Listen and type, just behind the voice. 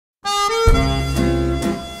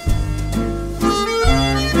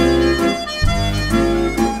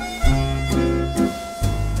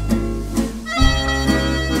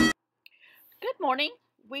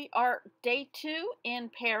are day 2 in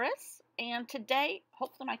Paris, and today,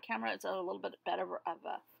 hopefully my camera is a little bit better of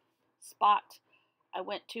a spot. I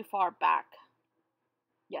went too far back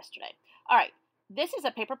yesterday. All right, this is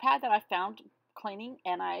a paper pad that I found cleaning,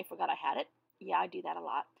 and I forgot I had it. Yeah, I do that a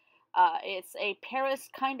lot. It's a Paris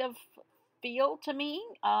kind of feel to me.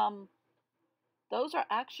 Those are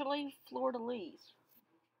actually fleur-de-lis,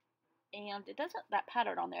 and it doesn't, that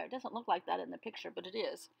pattern on there, it doesn't look like that in the picture, but it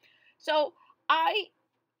is. So I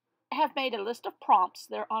have made a list of prompts.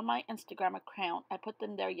 They're on my Instagram account. I put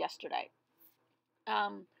them there yesterday.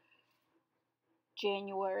 Um,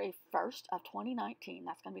 January 1st of 2019.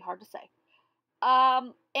 That's going to be hard to say.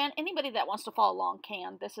 And anybody that wants to follow along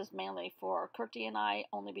can. This is mainly for Kirty and I,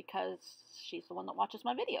 only because she's the one that watches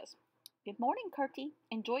my videos. Good morning, Kirty.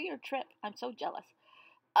 Enjoy your trip. I'm so jealous.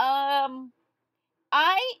 Um,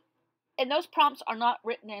 I and those prompts are not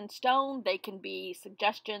written in stone. They can be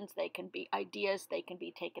suggestions, they can be ideas, they can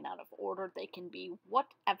be taken out of order, they can be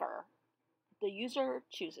whatever the user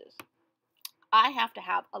chooses. I have to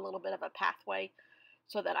have a little bit of a pathway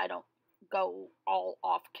so that I don't go all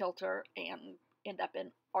off kilter and end up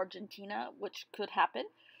in Argentina, which could happen.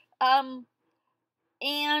 Um,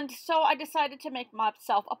 and so I decided to make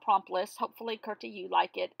myself a prompt list. Hopefully, Kirty, you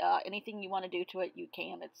like it. Anything you want to do to it, you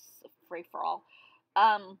can. It's free for all.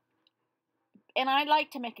 Um, and I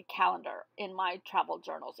like to make a calendar in my travel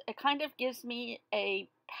journals. It kind of gives me a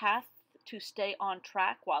path to stay on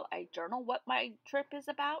track while I journal what my trip is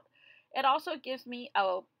about. It also gives me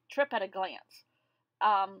a trip at a glance.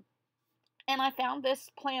 Um, and I found this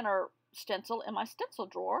planner stencil in my stencil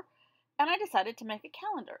drawer, and I decided to make a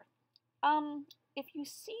calendar. If you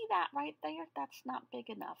see that right there, that's not big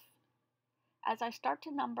enough. As I start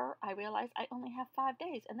to number, I realize I only have 5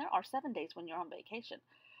 days, and there are 7 days when you're on vacation.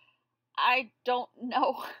 I don't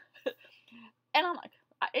know. And I'm like,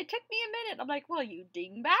 it took me a minute. I'm like, well, you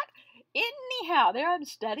dingbat. Anyhow, there I'm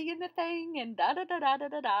studying the thing and da da da da da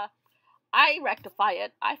da da. I rectify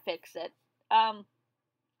it. I fix it. I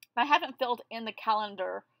haven't filled in the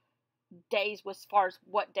calendar days as far as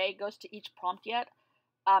what day goes to each prompt yet.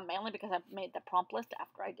 Mainly because I made the prompt list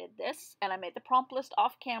after I did this, and I made the prompt list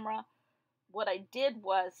off camera. What I did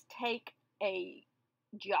was take a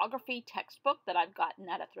geography textbook that I've gotten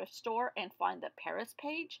at a thrift store and find the Paris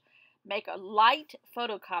page, make a light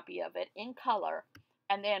photocopy of it in color,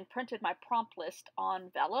 and then printed my prompt list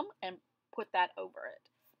on vellum and put that over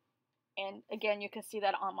it. And again, you can see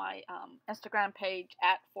that on my Instagram page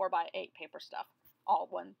at 4x8 paper stuff, all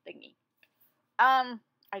one thingy.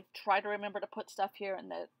 I try to remember to put stuff here in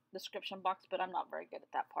the description box, but I'm not very good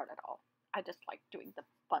at that part at all. I just like doing the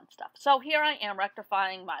fun stuff. So here I am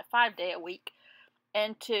rectifying my 5-day a week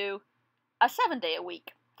into a 7-day a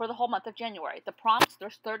week for the whole month of January. The prompts,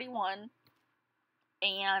 there's 31,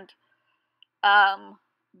 and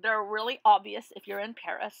they're really obvious if you're in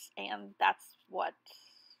Paris, and that's what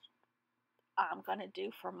I'm going to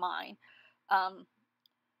do for mine.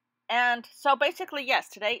 And so basically, yes,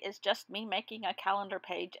 today is just me making a calendar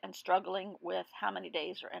page and struggling with how many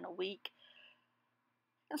days are in a week,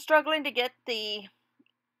 and struggling to get the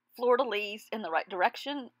fleur-de-lis in the right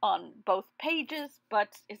direction on both pages,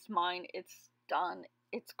 but it's mine, it's done,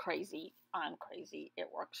 it's crazy, I'm crazy, it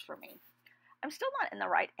works for me. I'm still not in the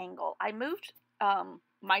right angle. I moved,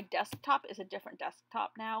 my desktop is a different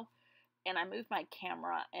desktop now, and I moved my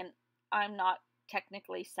camera, and I'm not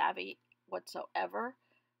technically savvy whatsoever,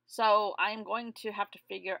 so I'm going to have to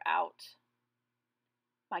figure out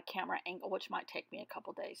my camera angle, which might take me a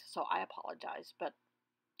couple days, so I apologize, but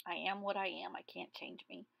I am what I am. I can't change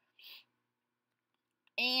me.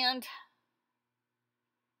 And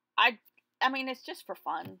I mean, it's just for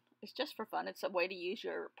fun. It's just for fun. It's a way to use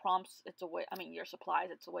your prompts. It's a way, I mean, your supplies.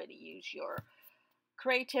 It's a way to use your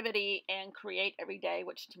creativity and create every day,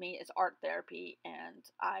 which to me is art therapy. And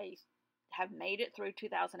I have made it through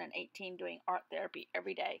 2018 doing art therapy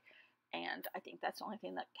every day. And I think that's the only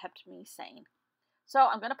thing that kept me sane. So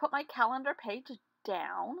I'm going to put my calendar page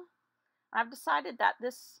down. I've decided that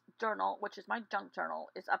this journal, which is my junk journal,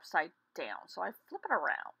 is upside down. So I flip it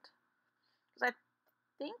around. Because I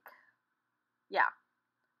think, yeah,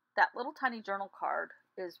 that little tiny journal card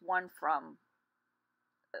is one from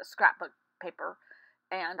scrapbook paper.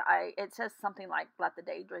 And it says something like, let the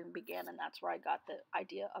daydream begin. And that's where I got the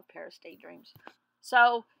idea of Paris Daydreams.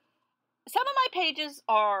 So some of my pages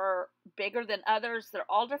are bigger than others. They're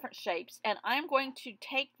all different shapes. And I'm going to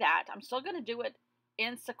take that. I'm still going to do it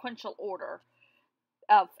in sequential order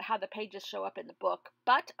of how the pages show up in the book,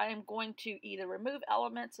 but I am going to either remove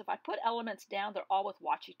elements. If I put elements down, they're all with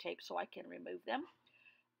washi tape, so I can remove them.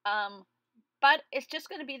 But it's just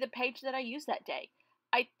going to be the page that I use that day.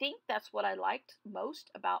 I think that's what I liked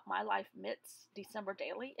most about My Life Mitts December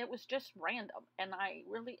Daily. It was just random, and I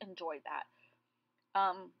really enjoyed that.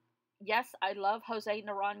 Yes, I love Jose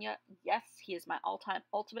Naranja. Yes, he is my all-time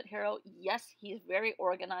ultimate hero. Yes, he is very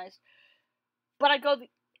organized. But I go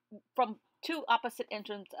from two opposite ends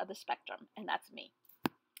of the spectrum, and that's me.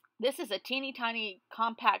 This is a teeny tiny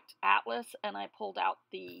compact atlas, and I pulled out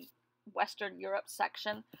the Western Europe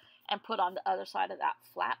section and put on the other side of that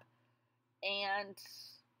flap. And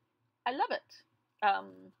I love it.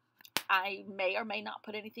 I may or may not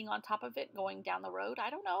put anything on top of it going down the road. I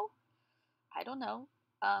don't know.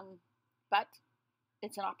 But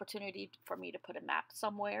it's an opportunity for me to put a map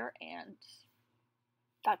somewhere, and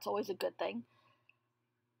that's always a good thing.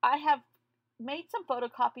 I have made some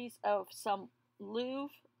photocopies of some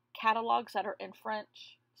Louvre catalogs that are in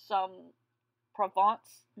French, some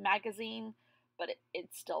Provence magazine, but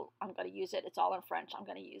it's still, I'm going to use it. It's all in French. I'm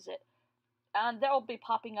going to use it. And there will be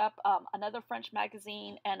popping up another French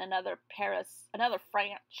magazine and another French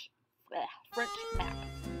map.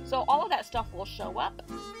 So all of that stuff will show up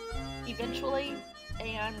eventually,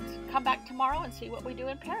 and come back tomorrow and see what we do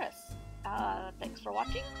in Paris. Thanks for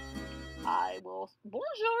watching. I will...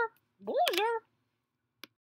 Bonjour! Bonjour!